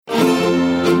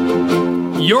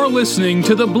You're listening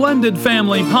to the Blended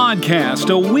Family Podcast,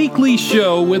 a weekly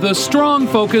show with a strong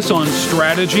focus on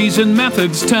strategies and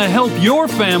methods to help your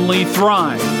family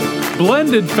thrive.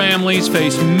 Blended families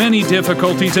face many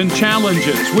difficulties and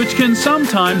challenges, which can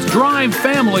sometimes drive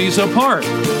families apart.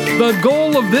 The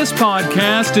goal of this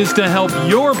podcast is to help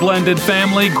your blended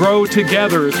family grow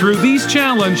together through these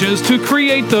challenges to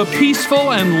create the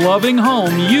peaceful and loving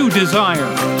home you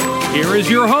desire. Here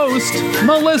is your host,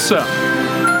 Melissa.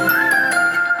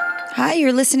 Hi,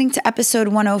 you're listening to episode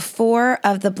 104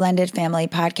 of the Blended Family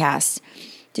Podcast.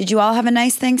 Did you all have a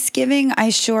nice Thanksgiving? I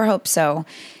sure hope so.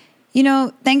 You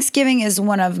know, Thanksgiving is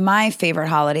one of my favorite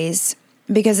holidays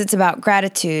because it's about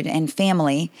gratitude and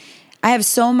family. I have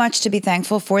so much to be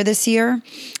thankful for this year.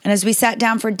 And as we sat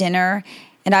down for dinner,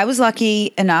 and I was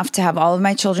lucky enough to have all of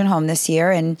my children home this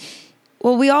year, and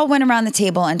we all went around the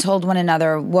table and told one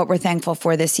another what we're thankful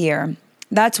for this year.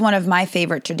 That's one of my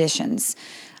favorite traditions.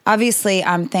 Obviously,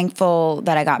 I'm thankful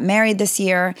that I got married this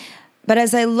year. But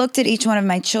as I looked at each one of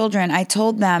my children, I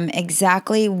told them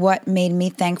exactly what made me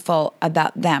thankful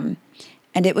about them.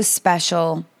 And it was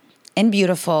special and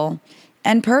beautiful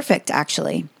and perfect,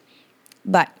 actually.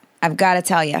 But I've got to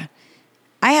tell you,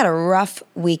 I had a rough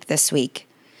week this week.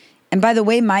 And by the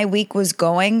way my week was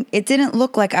going, it didn't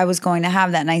look like I was going to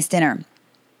have that nice dinner.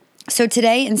 So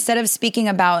today, instead of speaking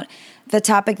about the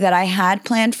topic that I had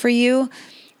planned for you,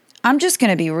 I'm just going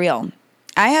to be real.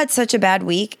 I had such a bad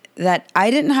week that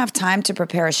I didn't have time to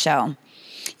prepare a show.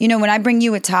 You know, when I bring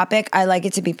you a topic, I like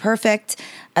it to be perfect.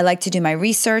 I like to do my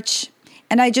research,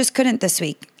 and I just couldn't this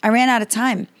week. I ran out of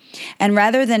time. And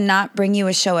rather than not bring you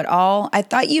a show at all, I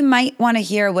thought you might want to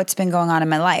hear what's been going on in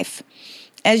my life.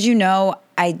 As you know,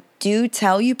 I do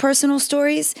tell you personal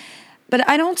stories, but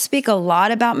I don't speak a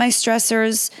lot about my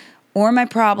stressors or my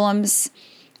problems.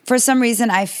 For some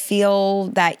reason, I feel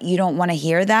that you don't want to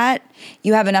hear that.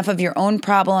 You have enough of your own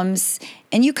problems,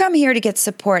 and you come here to get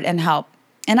support and help.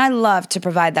 And I love to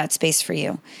provide that space for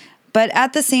you. But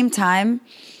at the same time,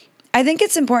 I think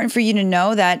it's important for you to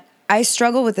know that I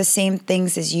struggle with the same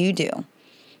things as you do.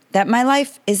 That my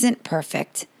life isn't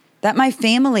perfect. That my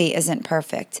family isn't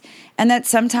perfect. And that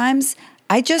sometimes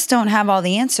I just don't have all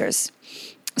the answers.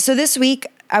 So this week,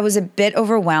 I was a bit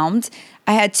overwhelmed.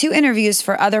 I had 2 interviews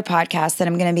for other podcasts that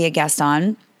I'm going to be a guest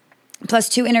on, plus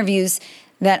 2 interviews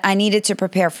that I needed to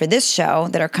prepare for this show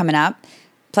that are coming up,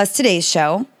 plus today's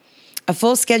show, a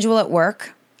full schedule at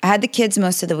work. I had the kids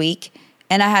most of the week,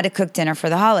 and I had to cook dinner for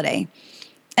the holiday.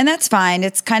 And that's fine.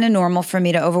 It's kind of normal for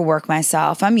me to overwork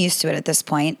myself. I'm used to it at this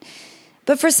point.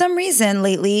 But for some reason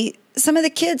lately, some of the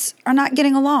kids are not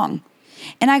getting along.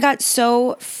 And I got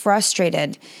so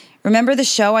frustrated. Remember the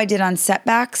show I did on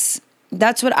setbacks?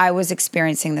 That's what I was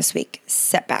experiencing this week,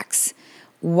 setbacks.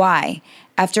 Why?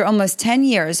 After almost 10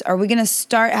 years, are we going to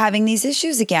start having these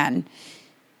issues again?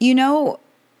 You know,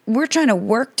 we're trying to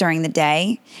work during the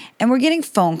day, and we're getting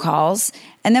phone calls,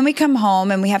 and then we come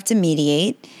home and we have to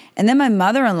mediate, and then my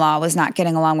mother-in-law was not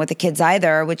getting along with the kids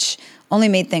either, which only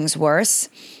made things worse.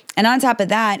 And on top of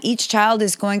that, each child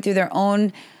is going through their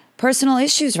own personal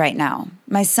issues right now.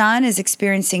 My son is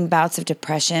experiencing bouts of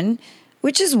depression,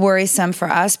 which is worrisome for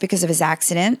us because of his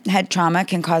accident. Head trauma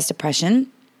can cause depression.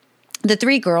 The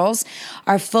 3 girls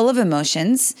are full of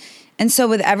emotions. And so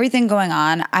with everything going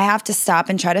on, I have to stop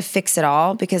and try to fix it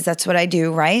all because that's what I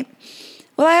do, right?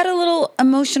 Well, I had a little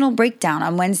emotional breakdown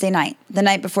on Wednesday night, the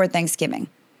night before Thanksgiving.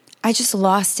 I just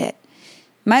lost it.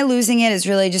 My losing it is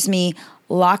really just me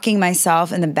locking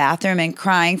myself in the bathroom and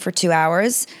crying for 2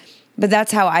 hours. But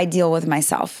that's how I deal with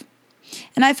myself.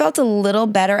 And I felt a little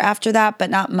better after that, but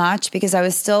not much because I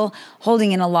was still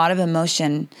holding in a lot of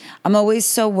emotion. I'm always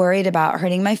so worried about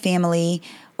hurting my family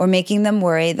or making them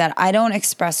worry that I don't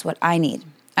express what I need.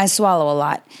 I swallow a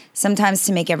lot, sometimes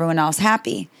to make everyone else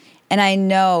happy. And I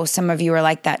know some of you are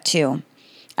like that too.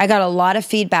 I got a lot of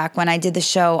feedback when I did the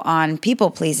show on people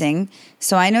pleasing,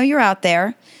 so I know you're out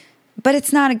there, but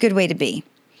it's not a good way to be.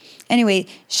 Anyway,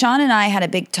 Sean and I had a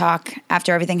big talk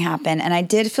after everything happened, and I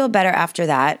did feel better after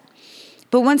that.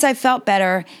 But once I felt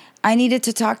better, I needed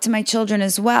to talk to my children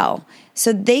as well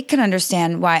so they could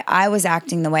understand why I was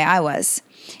acting the way I was.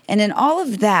 And in all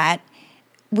of that,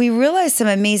 we realized some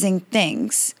amazing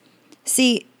things.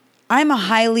 See, I'm a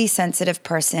highly sensitive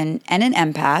person and an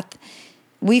empath.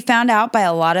 We found out by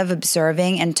a lot of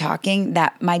observing and talking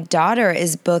that my daughter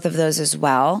is both of those as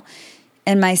well.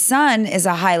 And my son is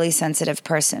a highly sensitive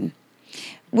person,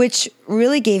 which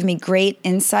really gave me great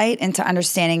insight into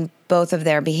understanding both of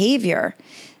their behavior.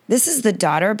 This is the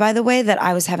daughter, by the way, that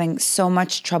I was having so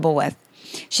much trouble with.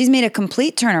 She's made a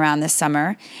complete turnaround this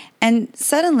summer and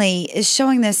suddenly is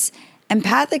showing this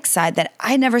empathic side that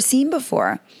I'd never seen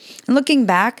before. And looking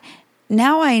back,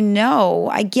 now I know,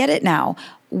 I get it now,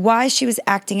 why she was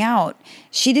acting out.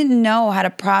 She didn't know how to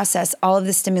process all of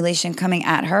the stimulation coming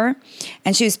at her,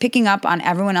 and she was picking up on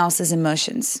everyone else's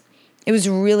emotions. It was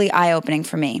really eye-opening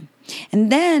for me.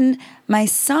 And then my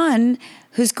son,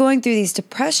 who's going through these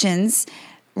depressions,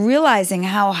 realizing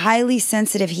how highly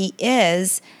sensitive he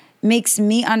is, makes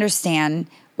me understand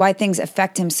why things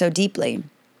affect him so deeply.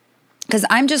 Because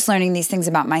I'm just learning these things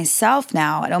about myself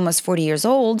now at almost 40 years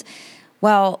old.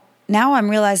 Well, now I'm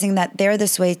realizing that they're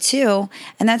this way too,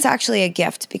 and that's actually a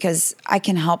gift because I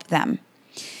can help them.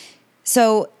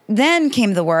 So then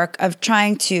came the work of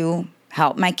trying to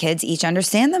help my kids each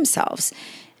understand themselves,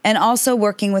 and also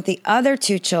working with the other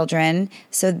two children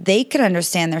so they could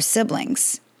understand their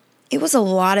siblings. It was a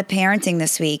lot of parenting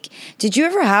this week. Did you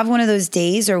ever have one of those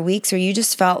days or weeks where you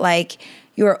just felt like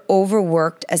you were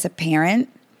overworked as a parent?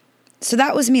 So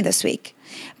that was me this week.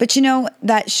 But you know,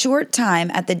 that short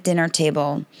time at the dinner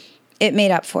table, it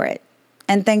made up for it.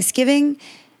 And Thanksgiving,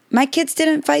 my kids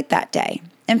didn't fight that day.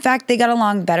 In fact, they got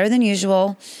along better than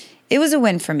usual. It was a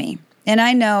win for me. And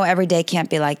I know every day can't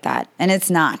be like that, and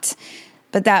it's not.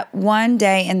 But that one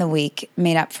day in the week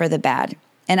made up for the bad.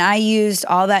 And I used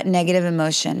all that negative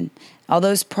emotion, all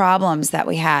those problems that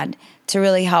we had, to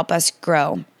really help us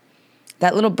grow.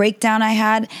 That little breakdown I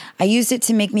had, I used it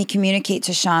to make me communicate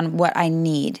to Sean what I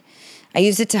need. I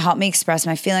used it to help me express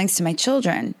my feelings to my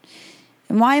children.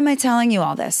 And why am I telling you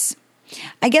all this?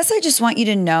 I guess I just want you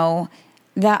to know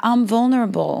that I'm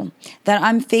vulnerable, that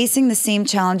I'm facing the same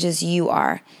challenges you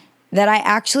are, that I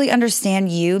actually understand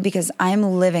you because I'm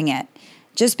living it.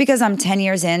 Just because I'm 10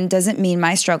 years in doesn't mean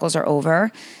my struggles are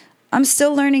over. I'm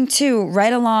still learning too,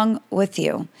 right along with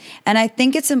you. And I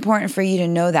think it's important for you to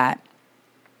know that.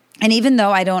 And even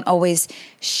though I don't always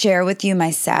share with you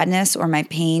my sadness or my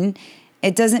pain,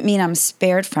 it doesn't mean I'm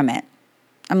spared from it.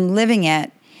 I'm living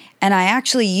it, and I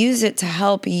actually use it to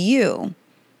help you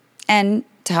and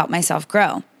to help myself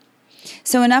grow.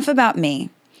 So enough about me.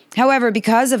 However,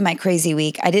 because of my crazy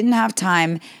week, I didn't have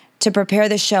time to prepare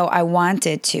the show I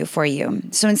wanted to for you.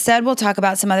 So instead, we'll talk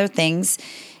about some other things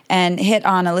and hit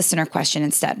on a listener question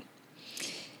instead.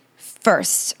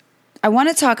 First, I want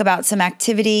to talk about some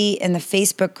activity in the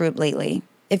Facebook group lately.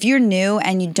 If you're new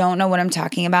and you don't know what I'm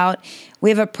talking about,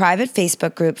 we have a private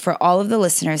Facebook group for all of the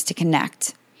listeners to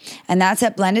connect. And that's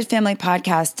at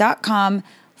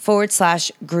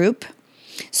blendedfamilypodcast.com/group.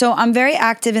 So I'm very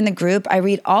active in the group. I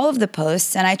read all of the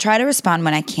posts and I try to respond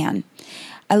when I can.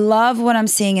 I love what I'm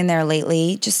seeing in there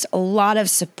lately. Just a lot of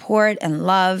support and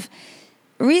love.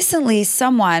 Recently,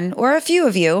 someone, or a few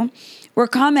of you, were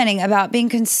commenting about being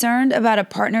concerned about a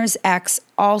partner's ex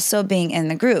also being in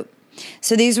the group.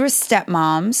 So these were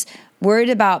stepmoms worried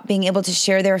about being able to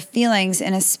share their feelings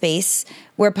in a space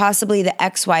where possibly the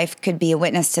ex-wife could be a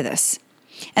witness to this.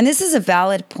 And this is a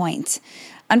valid point.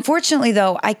 Unfortunately,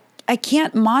 though, I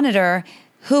can't monitor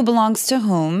who belongs to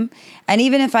whom. And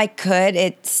even if I could,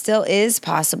 it still is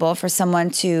possible for someone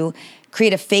to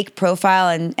create a fake profile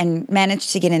and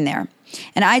manage to get in there.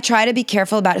 And I try to be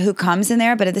careful about who comes in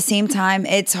there, but at the same time,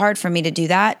 it's hard for me to do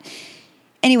that.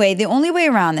 Anyway, the only way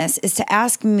around this is to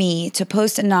ask me to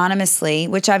post anonymously,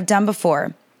 which I've done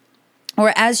before.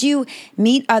 Or as you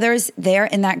meet others there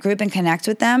in that group and connect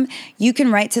with them, you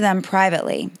can write to them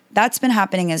privately. That's been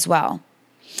happening as well.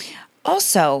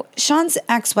 Also, Sean's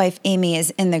ex-wife, Amy,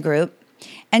 is in the group,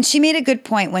 and she made a good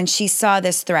point when she saw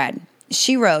this thread.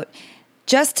 She wrote,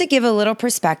 "Just to give a little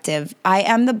perspective, I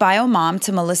am the bio mom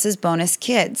to Melissa's bonus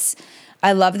kids.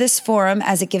 I love this forum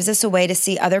as it gives us a way to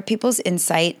see other people's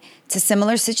insight to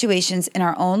similar situations in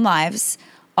our own lives.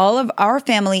 All of our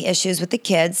family issues with the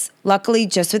kids, luckily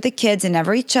just with the kids and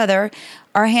never each other,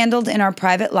 are handled in our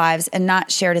private lives and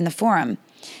not shared in the forum.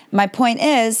 My point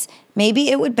is, maybe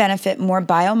it would benefit more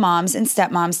bio moms and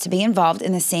stepmoms to be involved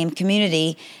in the same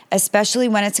community, especially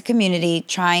when it's a community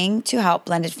trying to help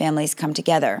blended families come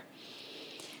together."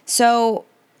 So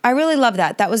I really love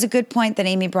that. That was a good point that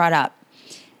Amy brought up.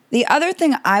 The other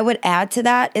thing I would add to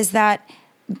that is that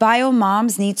bio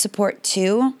moms need support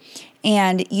too.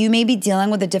 And you may be dealing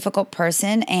with a difficult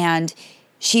person and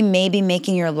she may be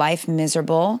making your life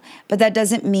miserable, but that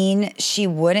doesn't mean she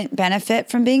wouldn't benefit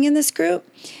from being in this group.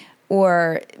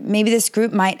 Or maybe this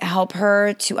group might help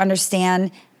her to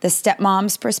understand the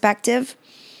stepmom's perspective.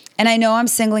 And I know I'm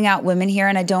singling out women here,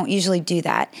 and I don't usually do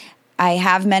that. I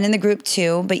have men in the group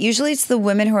too, but usually it's the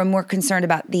women who are more concerned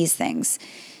about these things.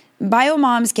 Bio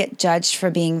moms get judged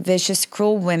for being vicious,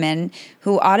 cruel women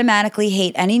who automatically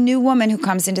hate any new woman who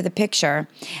comes into the picture.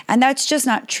 And that's just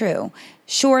not true.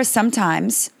 Sure,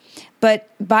 sometimes, But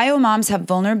bio moms have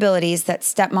vulnerabilities that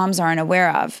stepmoms aren't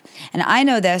aware of. And I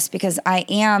know this because I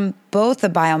am both a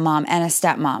bio mom and a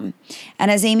stepmom.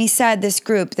 And as Amy said, this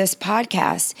group, this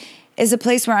podcast, is a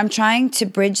place where I'm trying to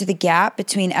bridge the gap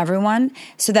between everyone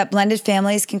so that blended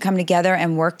families can come together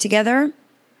and work together.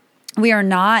 We are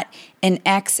not an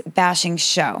ex-bashing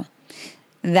show.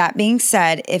 That being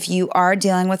said, if you are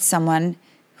dealing with someone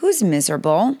who's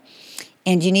miserable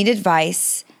and you need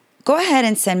advice, go ahead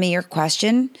and send me your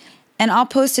question, and I'll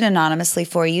post it anonymously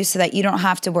for you so that you don't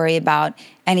have to worry about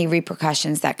any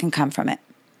repercussions that can come from it.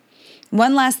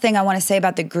 One last thing I want to say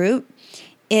about the group,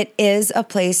 it is a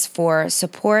place for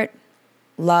support,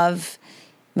 love,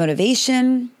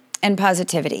 motivation, and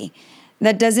positivity.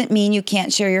 That doesn't mean you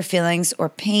can't share your feelings or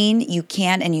pain. You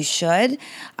can and you should.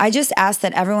 I just ask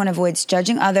that everyone avoids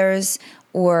judging others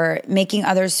or making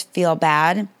others feel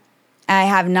bad. I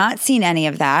have not seen any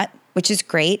of that, which is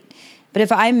great. But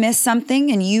if I miss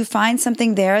something and you find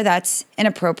something there that's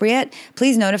inappropriate,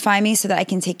 please notify me so that I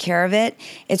can take care of it.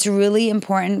 It's really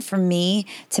important for me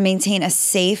to maintain a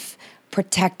safe,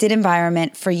 protected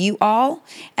environment for you all.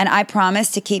 And I promise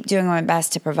to keep doing my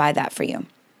best to provide that for you.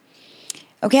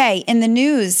 Okay, in the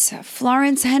news,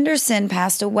 Florence Henderson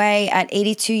passed away at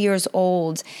 82 years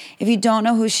old. If you don't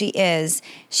know who she is,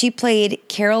 she played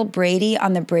Carol Brady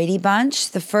on The Brady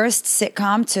Bunch, the first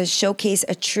sitcom to showcase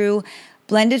a true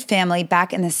blended family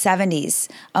back in the 70s.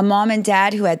 A mom and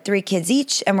dad who had 3 kids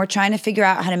each and were trying to figure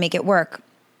out how to make it work.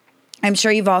 I'm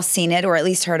sure you've all seen it or at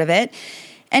least heard of it.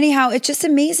 Anyhow, it just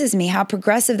amazes me how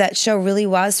progressive that show really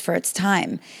was for its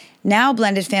time. Now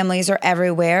blended families are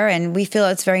everywhere and we feel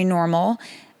it's very normal,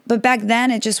 but back then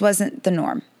it just wasn't the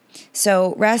norm.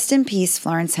 So rest in peace,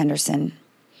 Florence Henderson.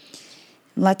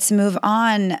 Let's move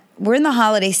on. We're in the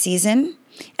holiday season,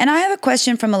 and I have a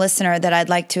question from a listener that I'd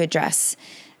like to address.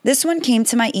 This one came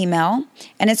to my email,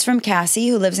 and it's from Cassie,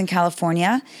 who lives in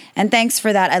California, and thanks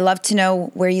for that. I love to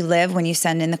know where you live when you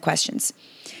send in the questions.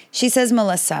 She says,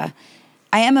 Melissa,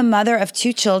 I am a mother of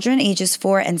 2 children, ages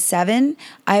 4 and 7.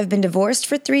 I have been divorced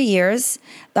for 3 years.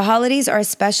 The holidays are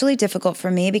especially difficult for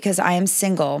me because I am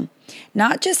single.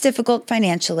 Not just difficult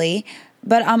financially,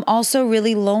 but I'm also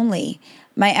really lonely.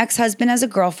 My ex-husband has a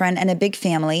girlfriend and a big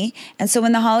family, and so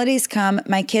when the holidays come,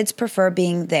 my kids prefer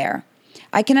being there.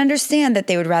 I can understand that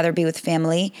they would rather be with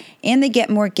family, and they get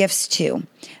more gifts too,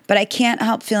 but I can't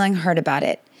help feeling hurt about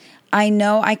it. I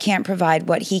know I can't provide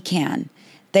what he can.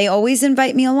 They always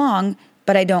invite me along,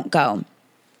 but I don't go.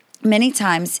 Many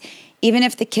times, even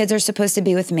if the kids are supposed to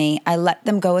be with me, I let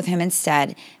them go with him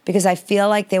instead because I feel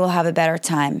like they will have a better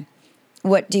time.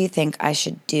 What do you think I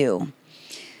should do?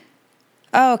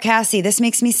 Oh, Cassie, this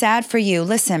makes me sad for you.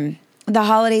 Listen, the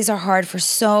holidays are hard for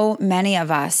so many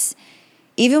of us.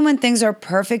 Even when things are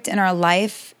perfect in our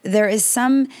life, there is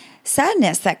some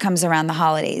sadness that comes around the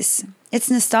holidays. It's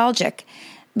nostalgic,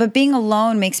 but being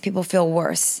alone makes people feel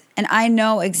worse. And I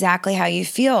know exactly how you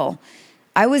feel.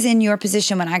 I was in your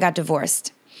position when I got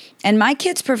divorced. And my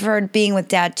kids preferred being with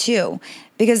dad too,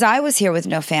 because I was here with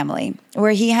no family,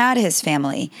 where he had his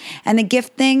family. And the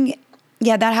gift thing,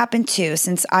 yeah, that happened too,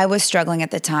 since I was struggling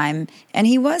at the time and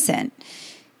he wasn't.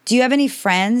 Do you have any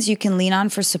friends you can lean on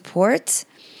for support?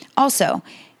 Also,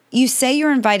 you say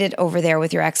you're invited over there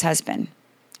with your ex-husband.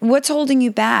 What's holding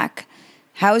you back?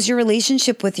 How's your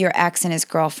relationship with your ex and his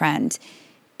girlfriend?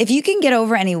 If you can get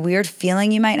over any weird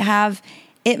feeling you might have,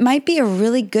 it might be a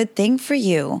really good thing for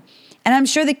you. And I'm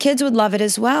sure the kids would love it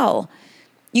as well.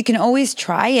 You can always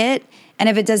try it. And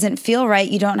if it doesn't feel right,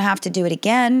 you don't have to do it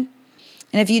again.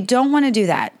 And if you don't want to do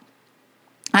that,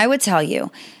 I would tell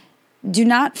you, do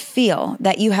not feel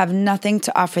that you have nothing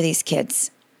to offer these kids.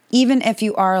 Even if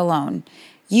you are alone,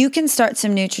 you can start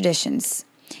some new traditions.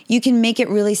 You can make it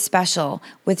really special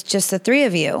with just the 3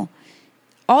 of you.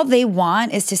 All they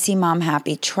want is to see mom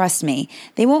happy. Trust me.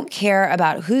 They won't care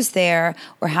about who's there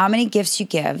or how many gifts you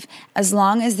give, as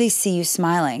long as they see you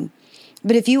smiling.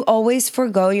 But if you always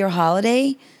forego your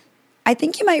holiday, I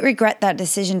think you might regret that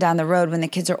decision down the road when the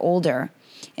kids are older.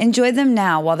 Enjoy them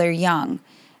now while they're young,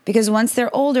 because once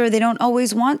they're older, they don't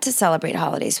always want to celebrate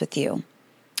holidays with you.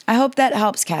 I hope that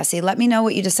helps, Cassie. Let me know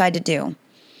what you decide to do.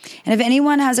 And if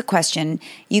anyone has a question,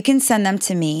 you can send them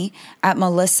to me at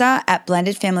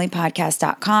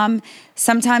melissa@blendedfamilypodcast.com.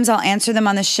 Sometimes I'll answer them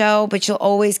on the show, but you'll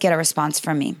always get a response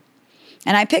from me.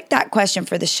 And I picked that question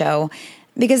for the show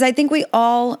because I think we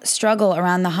all struggle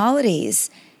around the holidays.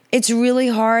 It's really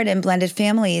hard in blended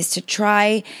families to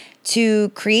try to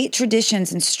create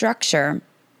traditions and structure.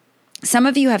 Some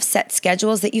of you have set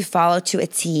schedules that you follow to a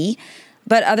T,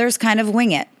 but others kind of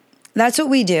wing it. That's what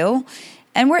we do.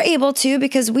 And we're able to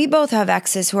because we both have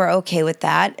exes who are okay with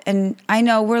that. And I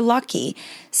know we're lucky.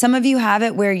 Some of you have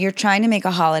it where you're trying to make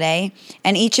a holiday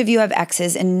and each of you have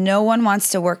exes and no one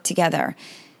wants to work together.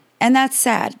 And that's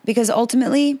sad because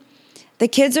ultimately the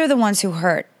kids are the ones who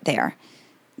hurt there.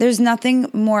 There's nothing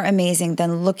more amazing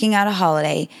than looking at a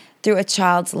holiday through a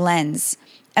child's lens.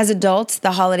 As adults,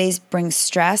 the holidays bring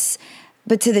stress,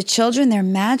 but to the children, they're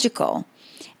magical.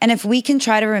 And if we can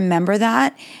try to remember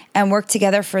that and work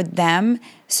together for them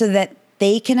so that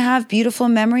they can have beautiful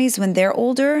memories when they're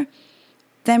older,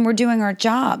 then we're doing our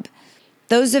job.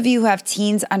 Those of you who have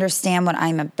teens understand what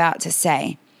I'm about to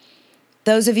say.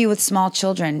 Those of you with small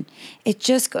children, it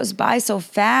just goes by so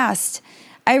fast.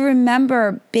 I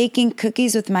remember baking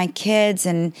cookies with my kids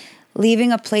and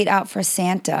leaving a plate out for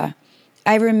Santa.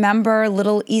 I remember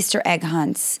little Easter egg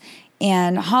hunts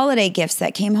and holiday gifts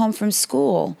that came home from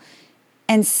school.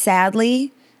 And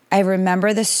sadly, I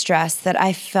remember the stress that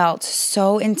I felt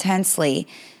so intensely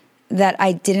that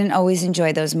I didn't always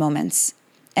enjoy those moments.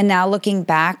 And now looking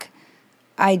back,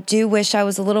 I do wish I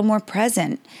was a little more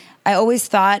present. I always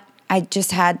thought I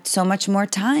just had so much more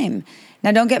time.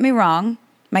 Now, don't get me wrong.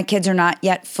 My kids are not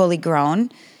yet fully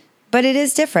grown, but it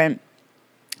is different.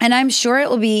 And I'm sure it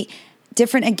will be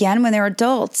different again when they're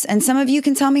adults. And some of you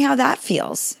can tell me how that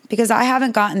feels because I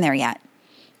haven't gotten there yet.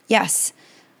 Yes,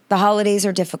 the holidays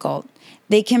are difficult.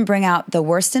 They can bring out the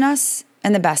worst in us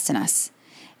and the best in us.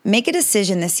 Make a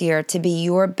decision this year to be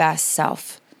your best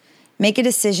self. Make a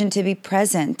decision to be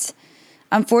present.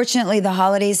 Unfortunately, the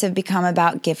holidays have become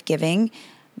about gift giving,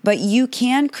 but you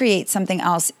can create something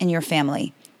else in your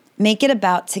family. Make it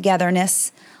about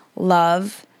togetherness,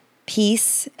 love,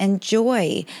 peace, and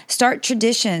joy. Start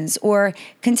traditions or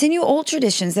continue old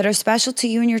traditions that are special to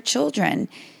you and your children,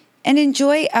 and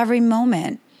enjoy every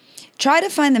moment. Try to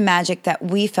find the magic that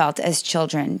we felt as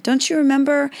children. Don't you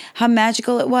remember how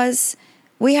magical it was?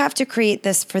 We have to create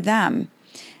this for them.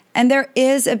 And there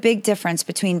is a big difference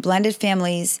between blended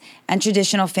families and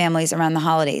traditional families around the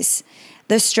holidays.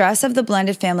 The stress of the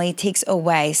blended family takes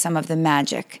away some of the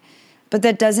magic, but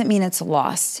that doesn't mean it's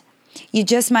lost. You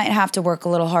just might have to work a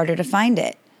little harder to find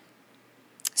it.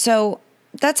 So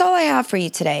that's all I have for you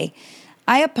today.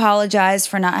 I apologize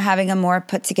for not having a more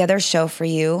put together show for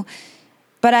you,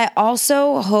 but I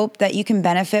also hope that you can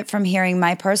benefit from hearing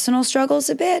my personal struggles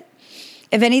a bit.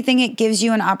 If anything, it gives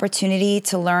you an opportunity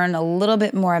to learn a little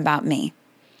bit more about me.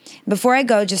 Before I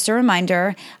go, just a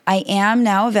reminder, I am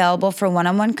now available for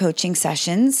one-on-one coaching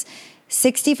sessions,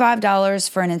 $65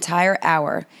 for an entire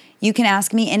hour. You can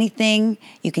ask me anything,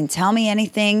 you can tell me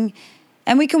anything,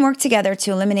 and we can work together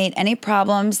to eliminate any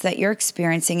problems that you're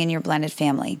experiencing in your blended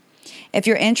family. If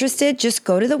you're interested, just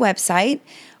go to the website,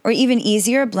 or even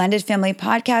easier,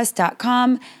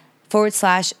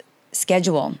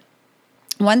 blendedfamilypodcast.com/schedule.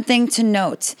 One thing to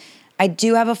note, I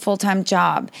do have a full-time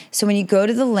job. So when you go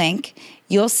to the link,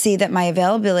 you'll see that my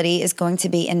availability is going to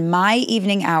be in my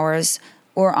evening hours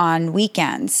or on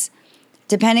weekends.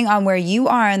 Depending on where you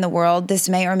are in the world, this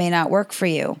may or may not work for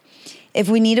you. If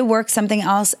we need to work something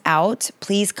else out,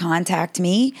 please contact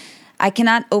me. I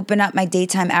cannot open up my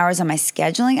daytime hours on my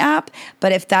scheduling app,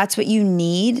 but if that's what you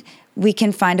need, we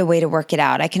can find a way to work it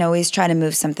out. I can always try to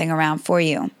move something around for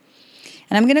you.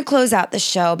 And I'm going to close out the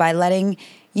show by letting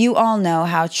you all know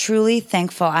how truly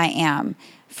thankful I am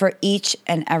for each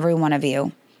and every one of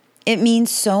you. It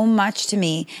means so much to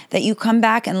me that you come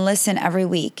back and listen every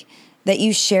week, that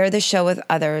you share the show with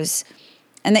others,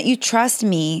 and that you trust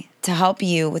me to help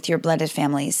you with your blended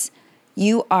families.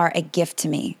 You are a gift to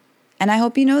me, and I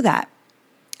hope you know that.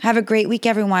 Have a great week,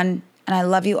 everyone, and I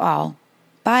love you all.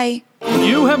 Bye.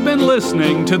 You have been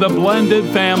listening to the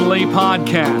Blended Family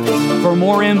Podcast. For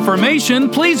more information,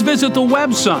 please visit the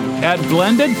website at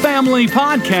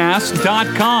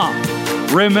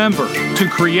blendedfamilypodcast.com. Remember, to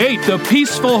create the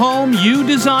peaceful home you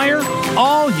desire,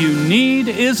 all you need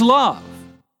is love.